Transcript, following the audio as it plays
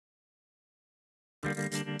Hey,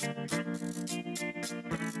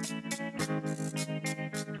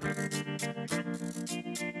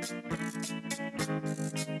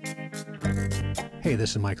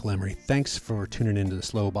 this is Michael Emery. Thanks for tuning into the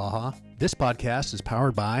Slow Baja. This podcast is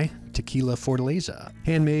powered by Tequila Fortaleza,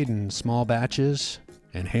 handmade in small batches,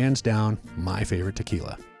 and hands down, my favorite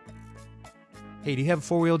tequila. Hey, do you have a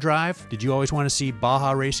four-wheel drive? Did you always want to see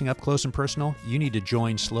Baja racing up close and personal? You need to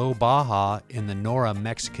join Slow Baja in the NORRA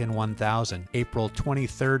Mexican 1000, April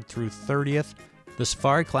 23rd through 30th. The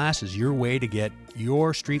Safari class is your way to get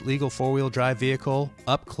your street-legal four-wheel drive vehicle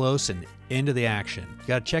up close and into the action. You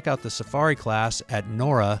got to check out the Safari class at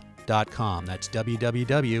norra.com. That's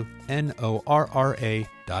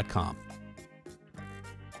www.norra.com.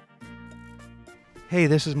 Hey,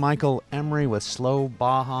 this is Michael Emery with Slow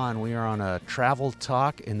Baja, and we are on a travel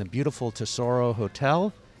talk in the beautiful Tesoro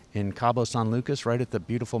Hotel in Cabo San Lucas, right at the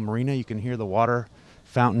beautiful marina. You can hear the water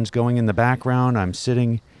fountains going in the background. I'm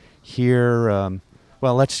sitting here.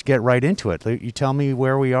 Well, let's get right into it. You tell me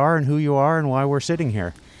where we are and who you are and why we're sitting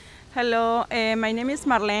here. Hello, my name is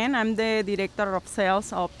Marlene. I'm the Director of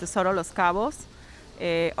Sales of Tesoro Los Cabos.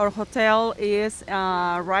 Our hotel is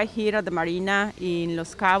right here at the marina in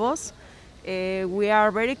Los Cabos. We are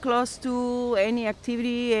very close to any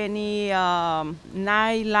activity, any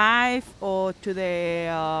nightlife, or to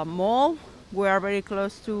the mall. We are very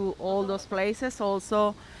close to all those places.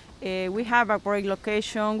 Also, we have a great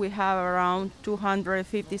location. We have around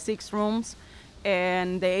 256 rooms.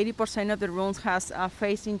 And the 80% of the rooms has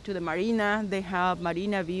facing to the marina. They have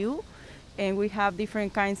marina view, and we have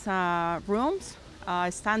different kinds of rooms,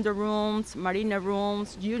 standard rooms, marina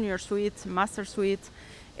rooms, junior suites, master suites,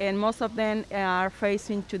 and most of them are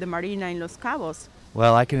facing to the marina in Los Cabos.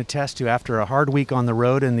 Well, I can attest to, after a hard week on the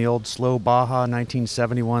road in the old slow Baja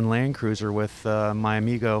 1971 Land Cruiser with my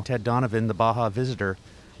amigo Ted Donovan, the Baja visitor,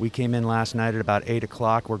 we came in last night at about 8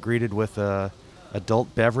 o'clock. We're greeted with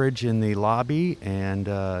adult beverage in the lobby and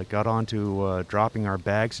got on to dropping our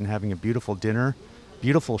bags and having a beautiful dinner,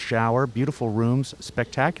 beautiful shower, beautiful rooms,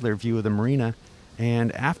 spectacular view of the marina.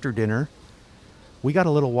 And after dinner, we got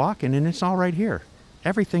a little walking, and it's all right here.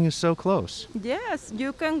 Everything is so close. Yes,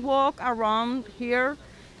 you can walk around here,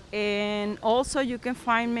 and also you can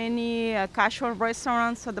find many casual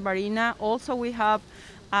restaurants at the marina. Also, we have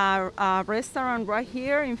a restaurant right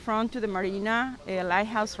here in front to the marina,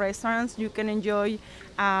 Lighthouse Restaurants. You can enjoy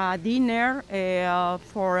dinner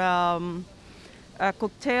for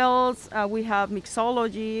cocktails. We have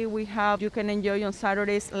mixology. You can enjoy on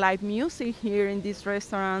Saturdays live music here in these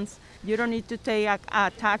restaurants. You don't need to take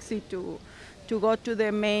a taxi to go to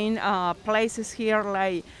the main places here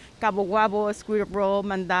like Cabo Guabo, Squid Row,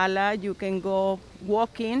 Mandala. You can go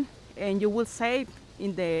walking, and you will save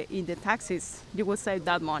in the taxis. You will save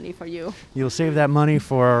that money for you. You'll save that money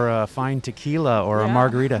for fine tequila or a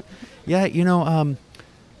margarita. Yeah,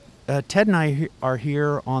 Ted and I are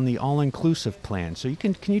here on the all-inclusive plan. So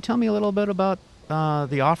can you tell me a little bit about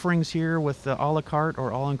the offerings here with the a la carte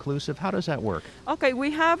or all-inclusive? How does that work? Okay,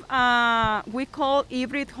 we have, we call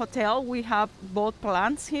Hybrid Hotel. We have both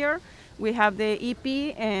plans here. We have the EP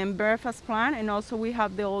and breakfast plan, and also we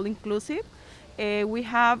have the all-inclusive. We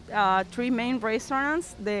have 3 main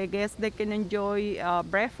restaurants. The guests, they can enjoy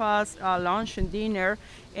breakfast, lunch, and dinner,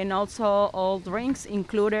 and also all drinks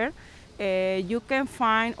included. You can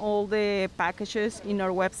find all the packages in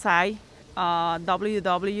our website,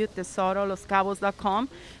 www.tesoroloscabos.com.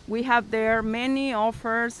 We have there many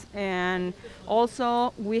offers, and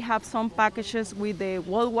also we have some packages with the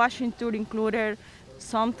whale watching tour included.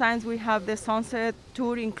 Sometimes we have the sunset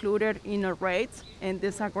tour included in our rates, and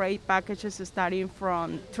these are great packages starting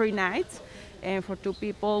from 3 nights. And for 2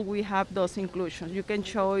 people, we have those inclusions. You can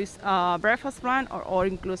choose breakfast plan or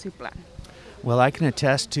all-inclusive plan. Well, I can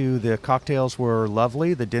attest to the cocktails were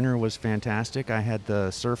lovely. The dinner was fantastic. I had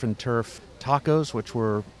the surf and turf tacos, which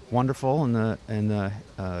were wonderful, and the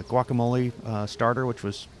guacamole starter, which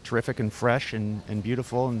was terrific and fresh and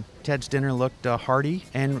beautiful. And Ted's dinner looked hearty,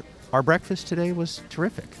 and our breakfast today was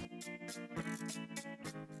terrific.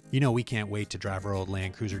 We can't wait to drive our old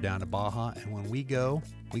Land Cruiser down to Baja, and when we go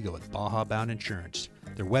with Baja Bound Insurance.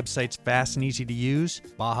 Their website's fast and easy to use.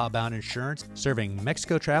 Baja Bound Insurance, serving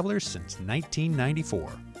Mexico travelers since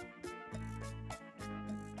 1994.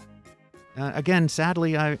 Again,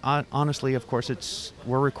 sadly, honestly, of course,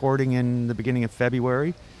 we're recording in the beginning of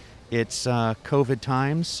February. It's COVID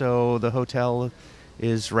times, so the hotel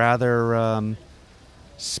is rather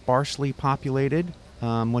sparsely populated,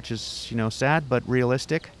 which is, sad but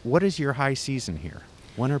realistic. What is your high season here?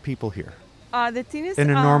 When are people here? The thing is, in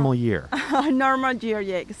a normal year. A normal year,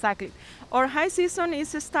 yeah, exactly. Our high season is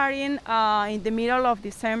starting in the middle of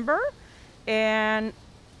December, and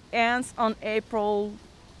ends on April,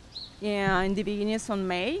 in the beginnings on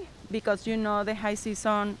May, because the high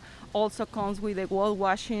season also comes with the whale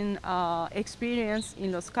washing experience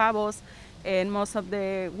in Los Cabos, and most of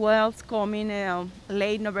the whales come in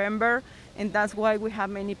late November, and that's why we have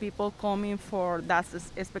many people coming for that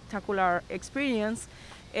spectacular experience.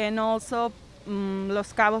 And also,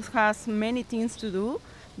 Los Cabos has many things to do,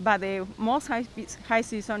 but the most high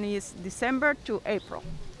season is December to April.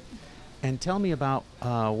 And tell me about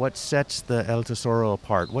what sets the El Tesoro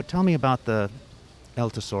apart. Tell me about the El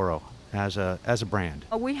Tesoro as a brand.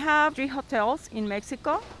 We have 3 hotels in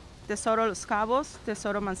Mexico: Tesoro Los Cabos,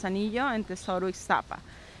 Tesoro Manzanillo, and Tesoro Ixtapa.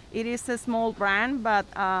 It is a small brand, but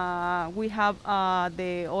we have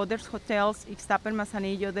the other hotels, Ixtapa and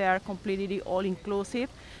Manzanillo, they are completely all-inclusive.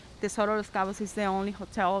 Tesoro Los Cabos is the only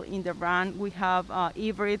hotel in the brand. We have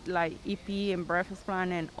hybrid like EP and breakfast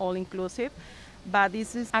plan and all-inclusive. But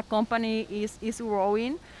this is a company is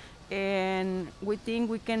growing, and we think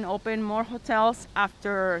we can open more hotels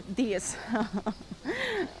after this.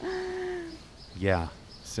 Yeah,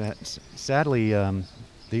 sadly,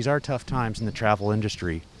 these are tough times in the travel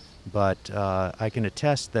industry, but I can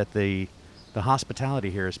attest that the hospitality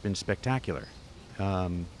here has been spectacular.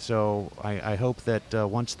 So I hope that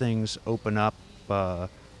once things open up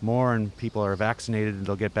more and people are vaccinated,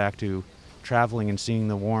 they'll get back to traveling and seeing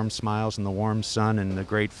the warm smiles and the warm sun and the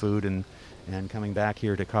great food and coming back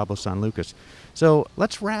here to Cabo San Lucas. So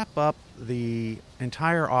let's wrap up the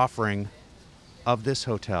entire offering of this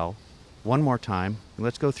hotel one more time.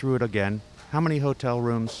 Let's go through it again. How many hotel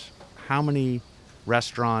rooms, how many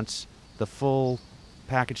restaurants, the full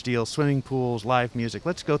package deal, swimming pools, live music.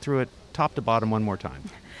 Let's go through it top to bottom one more time.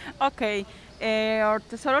 Okay. Our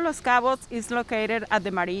Tesoro Los Cabos is located at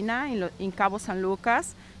the marina in Cabo San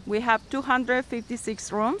Lucas. We have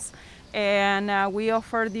 256 rooms, and we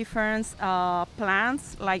offer different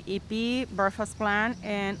plans like EP, breakfast plan,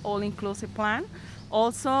 and all-inclusive plan.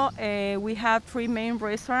 Also, we have 3 main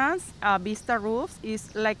restaurants. Vista Roofs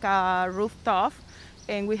is like a rooftop,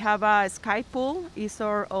 and we have a sky pool, is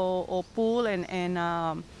our pool and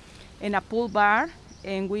a pool bar.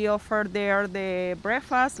 And we offer there the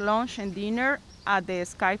breakfast, lunch, and dinner at the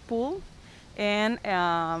sky pool. And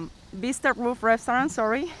Vista Roof Restaurant,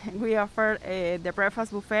 we offer the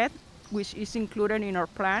breakfast buffet, which is included in our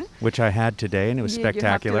plan. Which I had today, and it was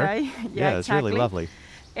spectacular. Yeah, it's really lovely.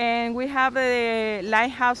 And we have a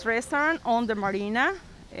Lighthouse Restaurant on the marina,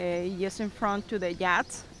 just in front to the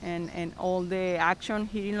yachts and all the action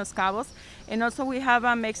here in Los Cabos. And also we have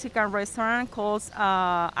a Mexican restaurant called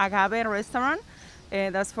Agave Restaurant.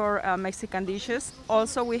 That's for Mexican dishes.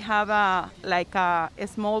 Also, we have a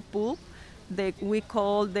small pool that we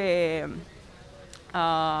call the.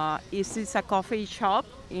 It's a coffee shop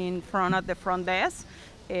in front of the front desk.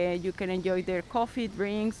 You can enjoy their coffee,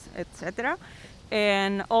 drinks, etc.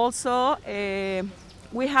 And also,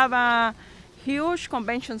 we have a huge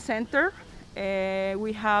convention center.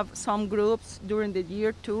 We have some groups during the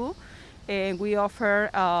year too. And we offer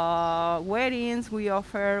weddings, we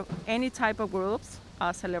offer any type of groups,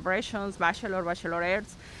 celebrations, bachelor,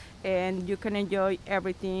 bachelorettes, and you can enjoy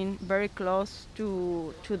everything very close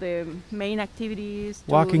to the main activities.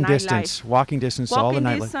 Walking distance, all the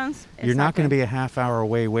nightlife. You're not going to be a half hour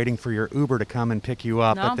away waiting for your Uber to come and pick you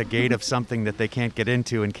up at the gate of something that they can't get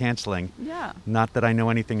into and canceling. Yeah. Not that I know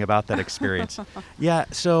anything about that experience. Yeah,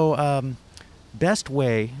 so best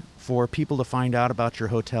way for people to find out about your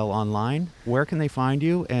hotel online, where can they find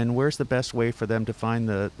you, and where's the best way for them to find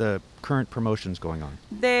the current promotions going on?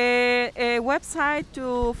 The website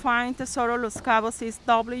to find Tesoro Los Cabos is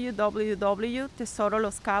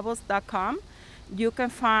www.tesoroloscabos.com. You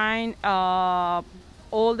can find all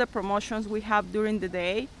the promotions we have during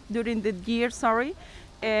the year,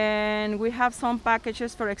 and we have some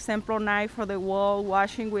packages. For example, night for the wall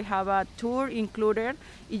washing, we have a tour included.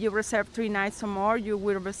 If you reserve 3 nights or more, you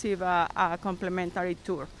will receive a complimentary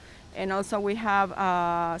tour. And also we have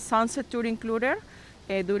a sunset tour included.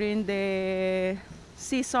 During the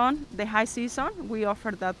season, the high season, we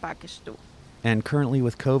offer that package too. And currently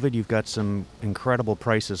with COVID, you've got some incredible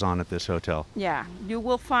prices on at this hotel. Yeah, you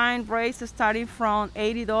will find rates starting from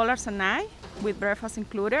 $80 a night with breakfast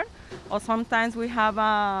included. Or sometimes we have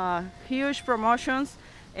huge promotions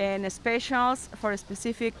and specials for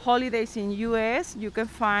specific holidays in U.S. You can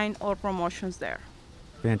find all promotions there.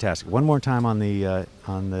 Fantastic. One more time on the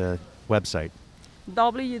website.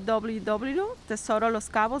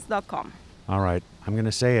 www.tesoroloscabos.com. All right, I'm going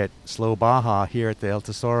to say it, Slow Baja here at the El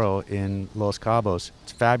Tesoro in Los Cabos.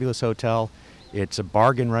 It's a fabulous hotel. It's a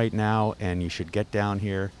bargain right now, and you should get down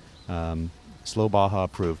here. Slow Baja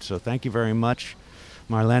approved. So thank you very much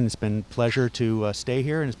Marlene, it's been a pleasure to stay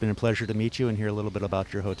here, and it's been a pleasure to meet you and hear a little bit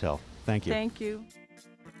about your hotel. Thank you. Thank you.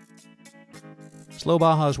 Slow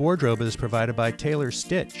Baja's wardrobe is provided by Taylor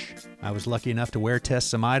Stitch. I was lucky enough to wear test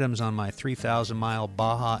some items on my 3,000-mile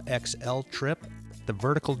Baja XL trip. The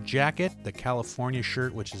vertical jacket, the California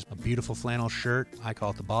shirt, which is a beautiful flannel shirt. I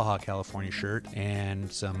call it the Baja California shirt.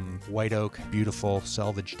 And some white oak, beautiful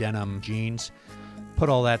selvage denim jeans. Put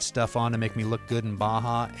all that stuff on to make me look good in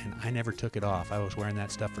Baja, and I never took it off. I was wearing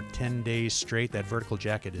that stuff for 10 days straight. That vertical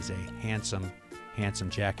jacket is a handsome,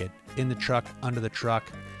 handsome jacket. In the truck, under the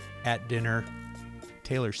truck, at dinner.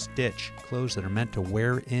 Taylor Stitch, clothes that are meant to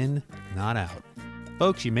wear in, not out.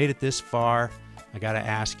 Folks, you made it this far. I got to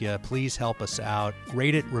ask you, please help us out.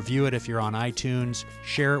 Rate it, review it if you're on iTunes.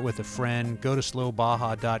 Share it with a friend. Go to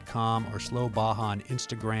slowbaja.com or Slow Baja on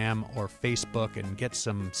Instagram or Facebook and get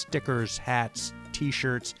some stickers, hats,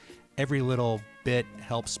 t-shirts. Every little bit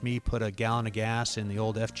helps me put a gallon of gas in the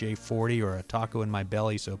old FJ40 or a taco in my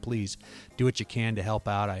belly. So please do what you can to help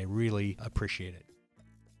out. I really appreciate it.